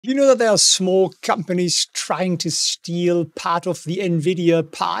You know that there are small companies trying to steal part of the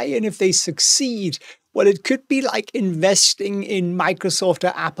Nvidia pie, and if they succeed, well, it could be like investing in Microsoft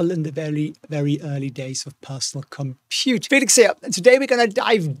or Apple in the very, very early days of personal compute. Felix here, and today we're going to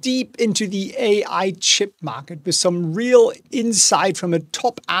dive deep into the AI chip market with some real insight from a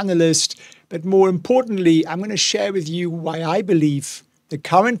top analyst. But more importantly, I'm going to share with you why I believe the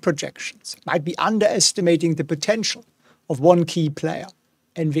current projections might be underestimating the potential of one key player,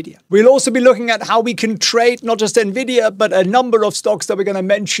 Nvidia. We'll also be looking at how we can trade not just Nvidia, but a number of stocks that we're going to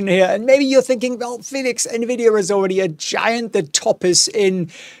mention here. And maybe you're thinking, well, Felix, Nvidia is already a giant. The top is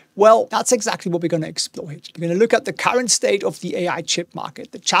in. Well, that's exactly what we're going to explore here. We're going to look at the current state of the AI chip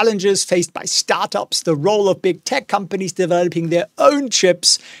market, the challenges faced by startups, the role of big tech companies developing their own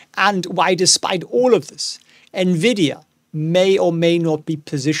chips, and why, despite all of this, Nvidia may or may not be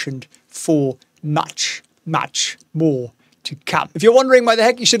positioned for much, much more to come. If you're wondering why the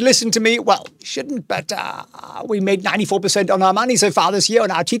heck you should listen to me, well, you shouldn't, but we made 94% on our money so far this year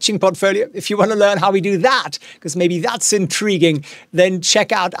on our teaching portfolio. If you want to learn how we do that, because maybe that's intriguing, then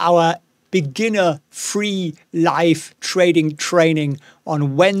check out our beginner free live trading training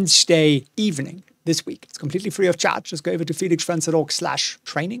on Wednesday evening this week. It's completely free of charge. Just go over to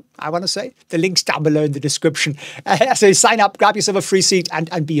felixprehn.org/training, I want to say. The link's down below in the description. So sign up, grab yourself a free seat,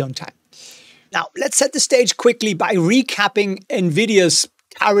 and be on time. Now, let's set the stage quickly by recapping Nvidia's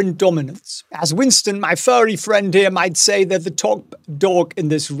current dominance. As Winston, my furry friend here, might say, they're the top dog in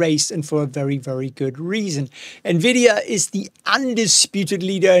this race, and for a very, very good reason. Nvidia is the undisputed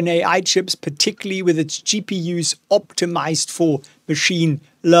leader in AI chips, particularly with its GPUs optimized for machine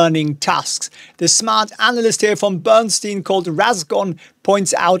learning tasks. The smart analyst here from Bernstein called Razgon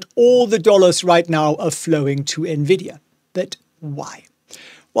points out all the dollars right now are flowing to Nvidia. But why?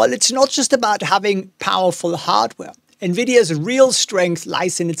 Well, it's not just about having powerful hardware. Nvidia's real strength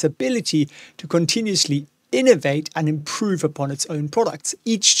lies in its ability to continuously innovate and improve upon its own products.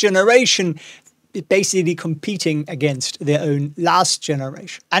 Each generation is basically competing against their own last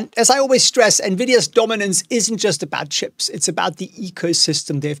generation. And as I always stress, Nvidia's dominance isn't just about chips. It's about the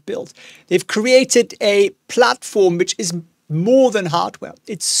ecosystem they've built. They've created a platform which is more than hardware.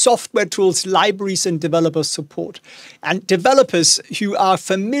 It's software tools, libraries, and developer support. And developers who are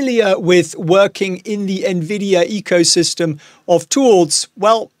familiar with working in the Nvidia ecosystem of tools,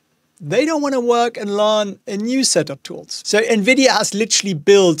 well, they don't want to work and learn a new set of tools. So Nvidia has literally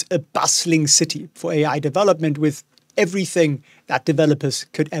built a bustling city for AI development with everything that developers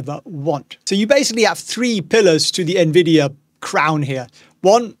could ever want. So you basically have three pillars to the Nvidia crown here.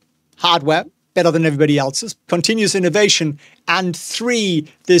 One, hardware, better than everybody else's, continuous innovation, and three,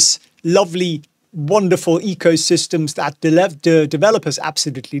 this lovely, wonderful ecosystems that developers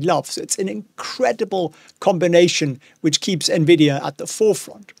absolutely love. So it's an incredible combination which keeps Nvidia at the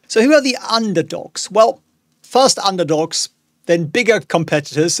forefront. So who are the underdogs? Well, first underdogs, then bigger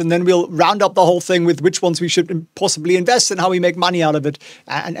competitors, and then we'll round up the whole thing with which ones we should possibly invest and how we make money out of it,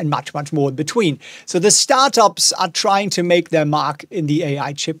 and much, much more in between. So the startups are trying to make their mark in the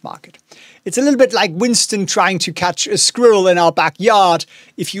AI chip market. It's a little bit like Winston trying to catch a squirrel in our backyard.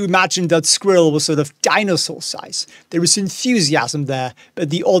 If you imagine that squirrel was sort of dinosaur size, there is enthusiasm there,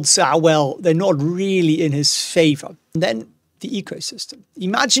 but the odds are, well, they're not really in his favor. And then the ecosystem.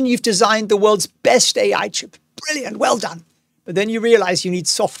 Imagine you've designed the world's best AI chip. Brilliant, well done. But then you realize you need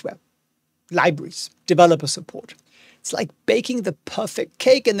software, libraries, developer support. It's like baking the perfect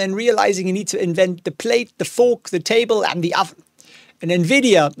cake and then realizing you need to invent the plate, the fork, the table, and the oven. And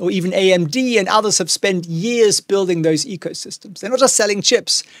Nvidia, or even AMD and others, have spent years building those ecosystems. They're not just selling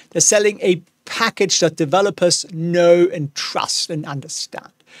chips, they're selling a package that developers know and trust and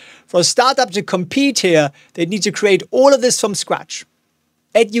understand. For a startup to compete here, they need to create all of this from scratch,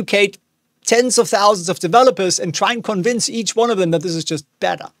 educate tens of thousands of developers, and try and convince each one of them that this is just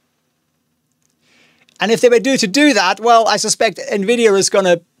better. And if they were due to do that, well, I suspect Nvidia is going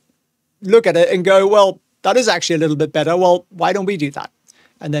to look at it and go, well, that is actually a little bit better. Well, why don't we do that?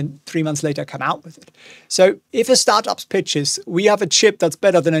 And then 3 months later, come out with it. So if a startup pitches, we have a chip that's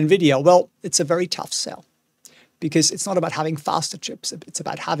better than Nvidia, well, it's a very tough sell. Because it's not about having faster chips. It's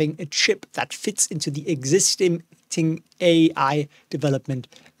about having a chip that fits into the existing AI development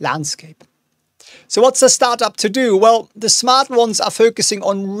landscape. So what's a startup to do? Well, the smart ones are focusing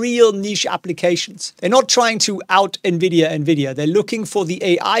on real niche applications. They're not trying to out Nvidia. They're looking for the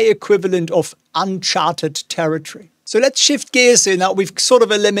AI equivalent of uncharted territory. So let's shift gears here. Now, we've sort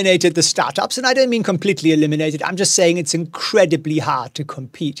of eliminated the startups, and I don't mean completely eliminated. I'm just saying it's incredibly hard to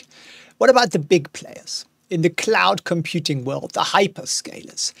compete. What about the big players? in the cloud computing world, the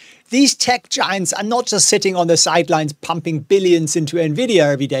hyperscalers. These tech giants are not just sitting on the sidelines pumping billions into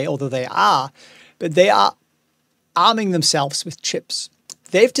Nvidia every day, although they are, but they are arming themselves with chips.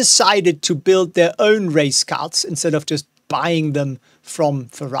 They've decided to build their own race cars instead of just buying them from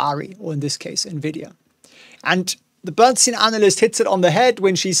Ferrari, or in this case, Nvidia. And the Bernstein analyst hits it on the head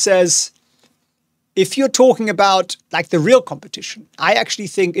when she says, if you're talking about like the real competition, I actually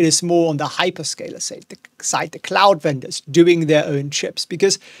think it is more on the hyperscaler side, the cloud vendors doing their own chips,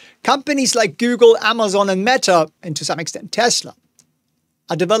 because companies like Google, Amazon, and Meta, and to some extent Tesla,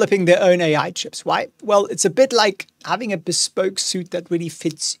 are developing their own AI chips. Why? Well, it's a bit like having a bespoke suit that really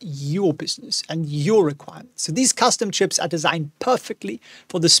fits your business and your requirements. So these custom chips are designed perfectly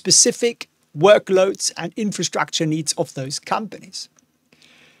for the specific workloads and infrastructure needs of those companies.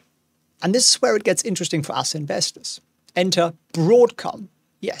 And this is where it gets interesting for us investors. Enter Broadcom.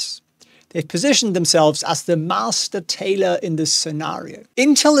 Yes, they've positioned themselves as the master tailor in this scenario.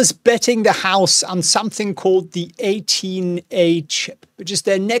 Intel is betting the house on something called the 18A chip, which is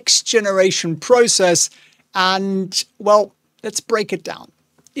their next generation process. And well, let's break it down.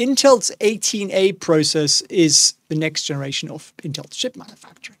 Intel's 18A process is the next generation of Intel's chip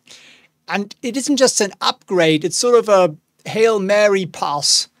manufacturing. And it isn't just an upgrade, it's sort of a Hail Mary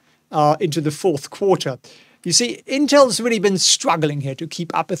pass into the fourth quarter. You see, Intel's really been struggling here to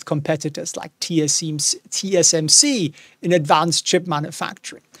keep up with competitors like TSMC in advanced chip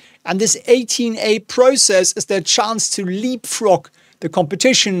manufacturing. And this 18A process is their chance to leapfrog the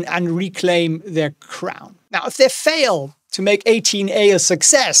competition and reclaim their crown. Now, if they fail to make 18A a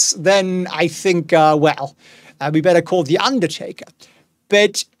success, then I think, we better call the Undertaker.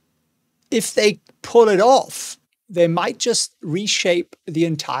 But if they pull it off, they might just reshape the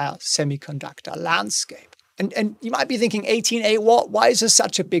entire semiconductor landscape. And you might be thinking, 18A, why is this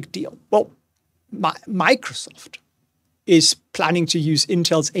such a big deal? Well, Microsoft is planning to use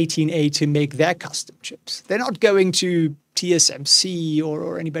Intel's 18A to make their custom chips. They're not going to TSMC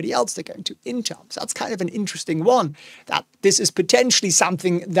or anybody else, they're going to Intel. So that's kind of an interesting one, that this is potentially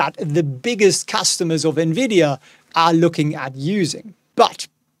something that the biggest customers of Nvidia are looking at using. But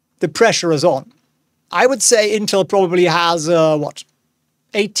the pressure is on. I would say Intel probably has,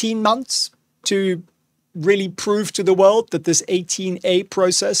 18 months to really prove to the world that this 18A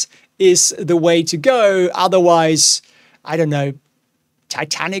process is the way to go. Otherwise, I don't know,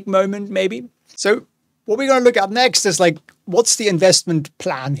 Titanic moment maybe. So what we're going to look at next is like, what's the investment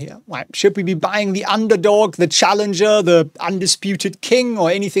plan here? Right? Should we be buying the underdog, the challenger, the undisputed king, or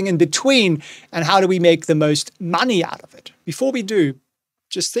anything in between? And how do we make the most money out of it? Before we do,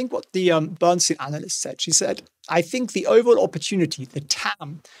 just think what the Bernstein analyst said. She said, I think the overall opportunity, the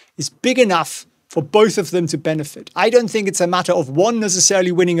TAM, is big enough for both of them to benefit. I don't think it's a matter of one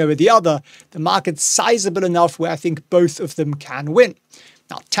necessarily winning over the other. The market's sizable enough where I think both of them can win.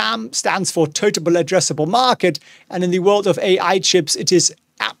 Now, TAM stands for total addressable market, and in the world of AI chips, it is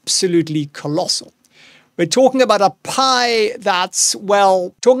absolutely colossal. We're talking about a pie that's,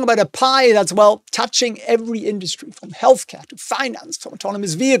 touching every industry, from healthcare to finance, from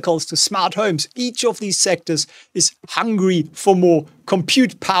autonomous vehicles to smart homes. Each of these sectors is hungry for more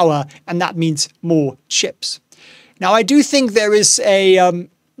compute power, and that means more chips. Now, I do think there is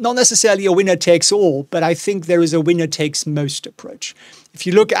not necessarily a winner takes all, but I think there is a winner takes most approach. If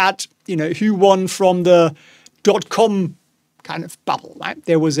you look at, who won from the .com kind of bubble, right?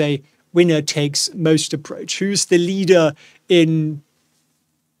 There was a winner takes most approach. Who's the leader in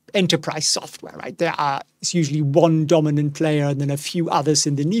enterprise software, right? It's usually one dominant player and then a few others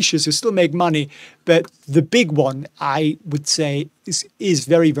in the niches who still make money. But the big one, I would say, is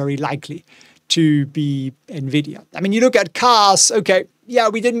very, very likely to be Nvidia. I mean, you look at cars, okay, yeah,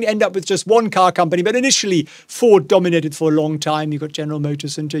 we didn't end up with just one car company, but initially Ford dominated for a long time. You got General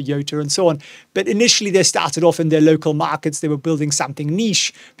Motors and Toyota and so on. But initially they started off in their local markets. They were building something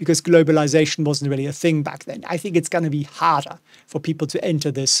niche because globalization wasn't really a thing back then. I think it's going to be harder for people to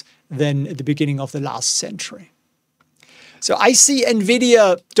enter this than at the beginning of the last century. So I see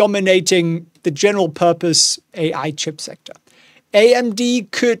Nvidia dominating the general purpose AI chip sector.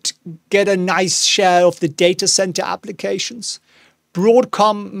 AMD could get a nice share of the data center applications.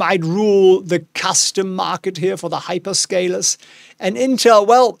 Broadcom might rule the custom market here for the hyperscalers. And Intel,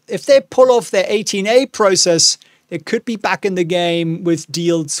 well, if they pull off their 18A process, they could be back in the game with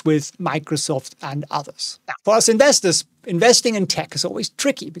deals with Microsoft and others. Now, for us investors, investing in tech is always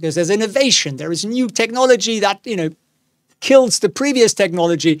tricky because there's innovation. There is new technology that, kills the previous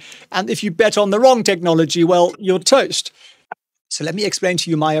technology. And if you bet on the wrong technology, well, you're toast. So let me explain to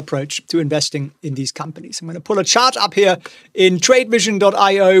you my approach to investing in these companies. I'm going to pull a chart up here in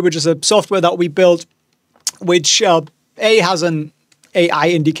tradevision.io, which is a software that we built. which A has an AI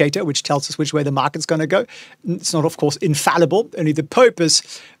indicator, which tells us which way the market's going to go. It's not, of course, infallible, only the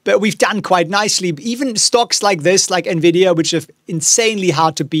purpose, but we've done quite nicely. Even stocks like this, like Nvidia, which are insanely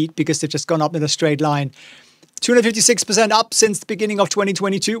hard to beat because they've just gone up in a straight line, 256% up since the beginning of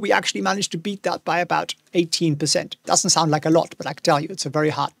 2022. We actually managed to beat that by about 18%. Doesn't sound like a lot, but I can tell you it's a very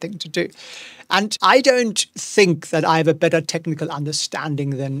hard thing to do. And I don't think that I have a better technical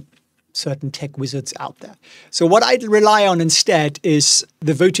understanding than certain tech wizards out there. So what I rely on instead is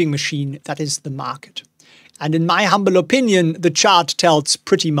the voting machine that is the market. And in my humble opinion, the chart tells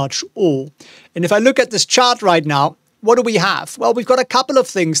pretty much all. And if I look at this chart right now, what do we have? Well, we've got a couple of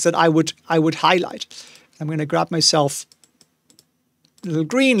things that I would highlight. I'm going to grab myself a little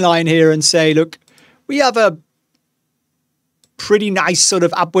green line here and say, look, we have a pretty nice sort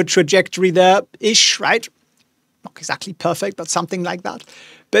of upward trajectory there-ish, right? Not exactly perfect, but something like that.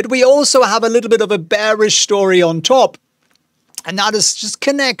 But we also have a little bit of a bearish story on top. And that is just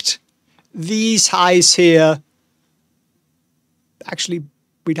connect these highs here. Actually,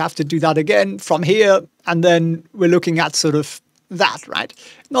 we'd have to do that again from here. And then we're looking at sort of that, right?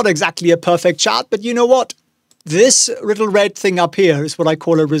 Not exactly a perfect chart, but you know what? This little red thing up here is what I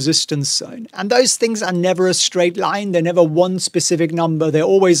call a resistance zone. And those things are never a straight line. They're never one specific number. They're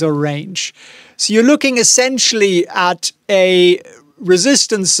always a range. So you're looking essentially at a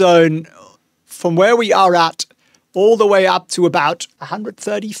resistance zone from where we are at all the way up to about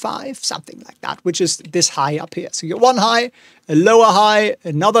 135, something like that, which is this high up here. So you get one high, a lower high,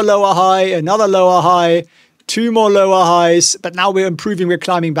 another lower high, another lower high, two more lower highs, but now we're improving, we're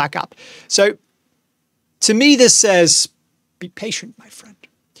climbing back up. So to me, this says, be patient, my friend.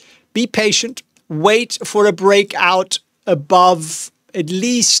 Be patient, wait for a breakout above at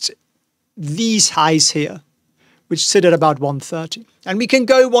least these highs here, which sit at about 130. And we can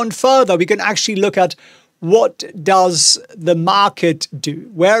go one further. We can actually look at what does the market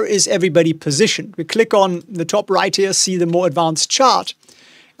do? Where is everybody positioned? We click on the top right here, see the more advanced chart,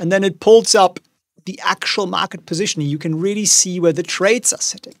 and then it pulls up the actual market positioning. You can really see where the trades are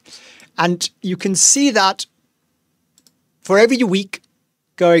sitting. And you can see that for every week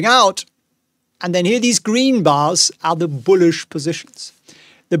going out, and then here these green bars are the bullish positions.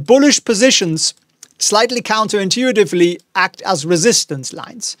 The bullish positions, slightly counterintuitively, act as resistance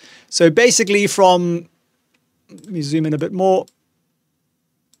lines. So basically from, let me zoom in a bit more,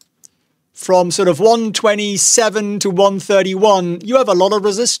 from sort of 127 to 131, you have a lot of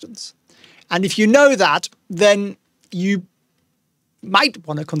resistance. And if you know that, then you might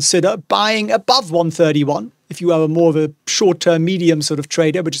want to consider buying above 131 if you are more of a short-term, medium sort of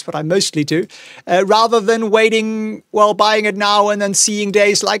trader, which is what I mostly do, rather than waiting, well, buying it now and then seeing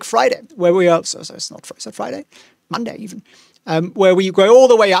days like Friday, where we are, so it's not Friday, Monday even, where we go all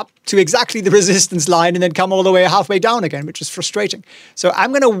the way up to exactly the resistance line and then come all the way halfway down again, which is frustrating. So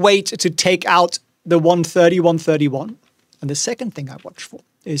I'm going to wait to take out the 130, 131. And the second thing I watch for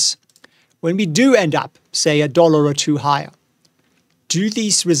is when we do end up, say, $1 or $2 higher, do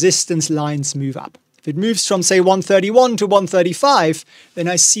these resistance lines move up? If it moves from, say, 131 to 135, then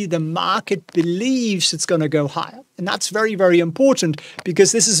I see the market believes it's going to go higher. And that's very, very important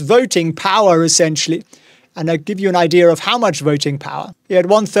because this is voting power, essentially. And I'll give you an idea of how much voting power. Here at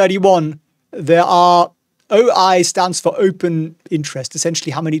 131, there are, OI stands for open interest,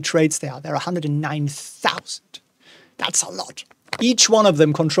 essentially how many trades there are. There are 109,000. That's a lot. Each one of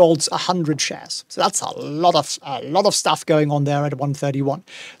them controls 100 shares. So that's a lot of stuff going on there at 131.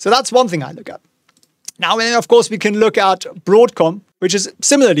 So that's one thing I look at. Now, then, of course, we can look at Broadcom, which is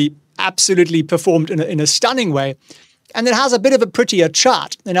similarly absolutely performed in a stunning way. And it has a bit of a prettier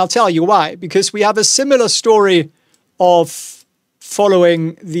chart. And I'll tell you why. Because we have a similar story of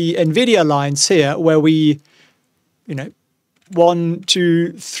following the Nvidia lines here, where we, 1,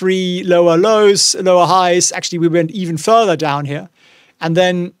 2, 3 lower lows, lower highs. Actually, we went even further down here. And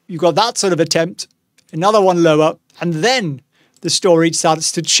then you got that sort of attempt, another one lower. And then the story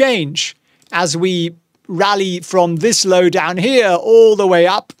starts to change as we rally from this low down here all the way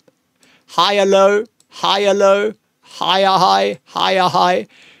up. Higher low, higher low, higher high, higher high.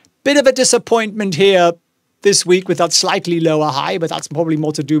 Bit of a disappointment here this week with that slightly lower high, but that's probably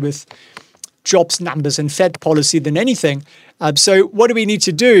more to do with jobs numbers and Fed policy than anything. So what do we need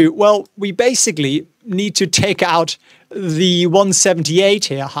to do? Well, we basically need to take out the 178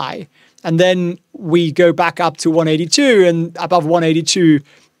 here high, and then we go back up to 182, and above 182,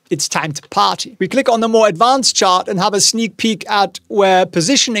 it's time to party. We click on the more advanced chart and have a sneak peek at where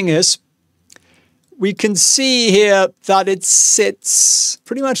positioning is. we can see here that it sits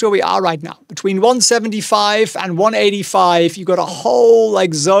pretty much where we are right now. Between 175 and 185, you've got a whole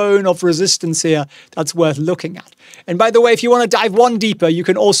like zone of resistance here that's worth looking at. And by the way, if you want to dive one deeper, you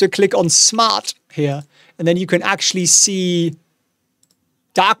can also click on Smart here, and then you can actually see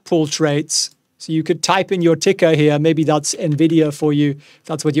dark pool trades. So you could type in your ticker here. Maybe that's Nvidia for you, if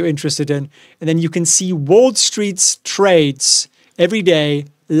that's what you're interested in. And then you can see Wall Street's trades every day,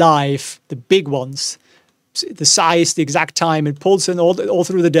 live, the big ones, the size, the exact time, it pulls in all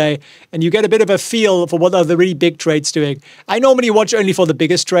through the day, and you get a bit of a feel for what are the really big trades doing. I normally watch only for the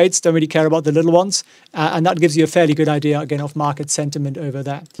biggest trades, don't really care about the little ones, and that gives you a fairly good idea, again, of market sentiment over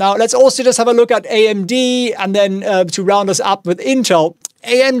there. Now, let's also just have a look at AMD, and then to round us up with Intel.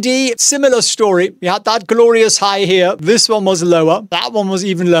 AMD, similar story. We had that glorious high here. This one was lower. That one was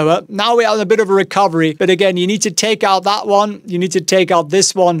even lower. Now we are in a bit of a recovery. But again, you need to take out that one. You need to take out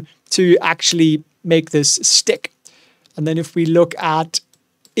this one to actually make this stick. And then if we look at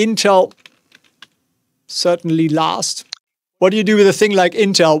Intel, certainly last. What do you do with a thing like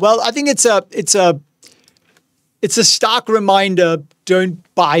Intel? Well, I think it's a stark reminder,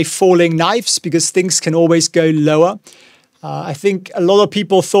 don't buy falling knives because things can always go lower. I think a lot of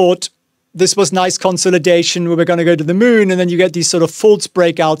people thought this was nice consolidation where we're going to go to the moon, and then you get these sort of false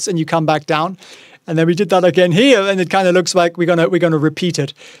breakouts and you come back down. And then we did that again here, and it kind of looks like we're gonna repeat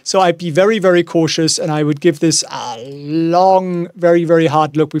it. So I'd be very, very cautious, and I would give this a long, very, very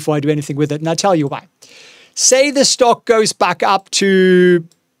hard look before I do anything with it. And I'll tell you why. Say the stock goes back up to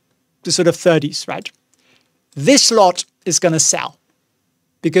the sort of 30s, right? This lot is going to sell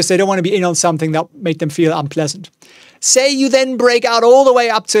because they don't want to be in on something that made them feel unpleasant. Say you then break out all the way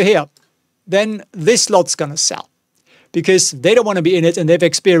up to here, then this lot's going to sell because they don't want to be in it and they've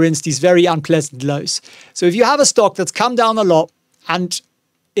experienced these very unpleasant lows. So if you have a stock that's come down a lot, and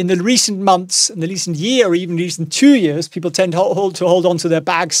in the recent months, in the recent year, or even recent 2 years, people tend to hold on to their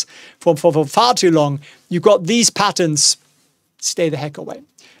bags for far too long, you've got these patterns, stay the heck away.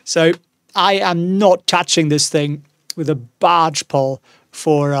 So I am not touching this thing with a barge pole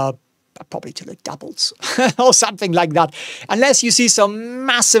for probably till it doubles or something like that. Unless you see some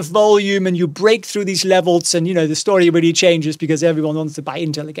massive volume and you break through these levels and, you know, the story really changes because everyone wants to buy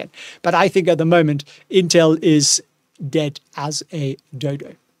Intel again. But I think at the moment, Intel is dead as a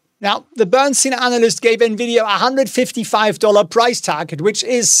dodo. Now, the Bernstein analyst gave Nvidia a $155 price target, which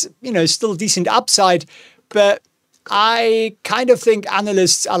is, you know, still decent upside. But I kind of think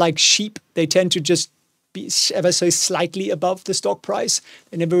analysts are like sheep. They tend to just be ever so slightly above the stock price.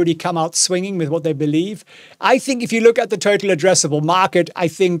 They never really come out swinging with what they believe. I think if you look at the total addressable market, I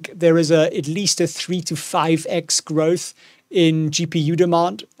think there is at least a 3 to 5x growth in GPU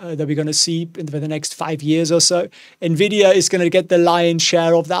demand that we're going to see in the next 5 years or so. Nvidia is going to get the lion's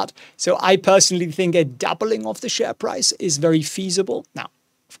share of that. So I personally think a doubling of the share price is very feasible. Now,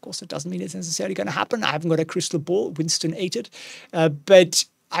 of course, it doesn't mean it's necessarily going to happen. I haven't got a crystal ball. Winston ate it. But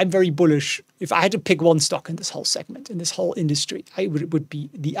I'm very bullish. If I had to pick one stock in this whole segment, in this whole industry, it would be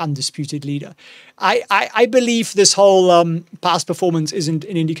the undisputed leader. I believe this whole past performance isn't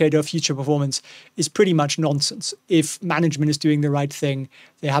an indicator of future performance is pretty much nonsense. If management is doing the right thing,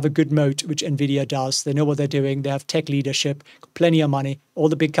 they have a good moat, which Nvidia does. They know what they're doing. They have tech leadership, plenty of money, all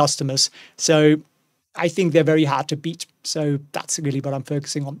the big customers. So I think they're very hard to beat. So that's really what I'm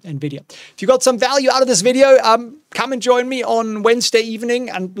focusing on, Nvidia. If you got some value out of this video, come and join me on Wednesday evening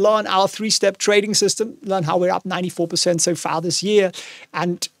and learn our 3-step trading system. Learn how we're up 94% so far this year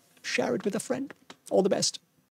and share it with a friend. All the best.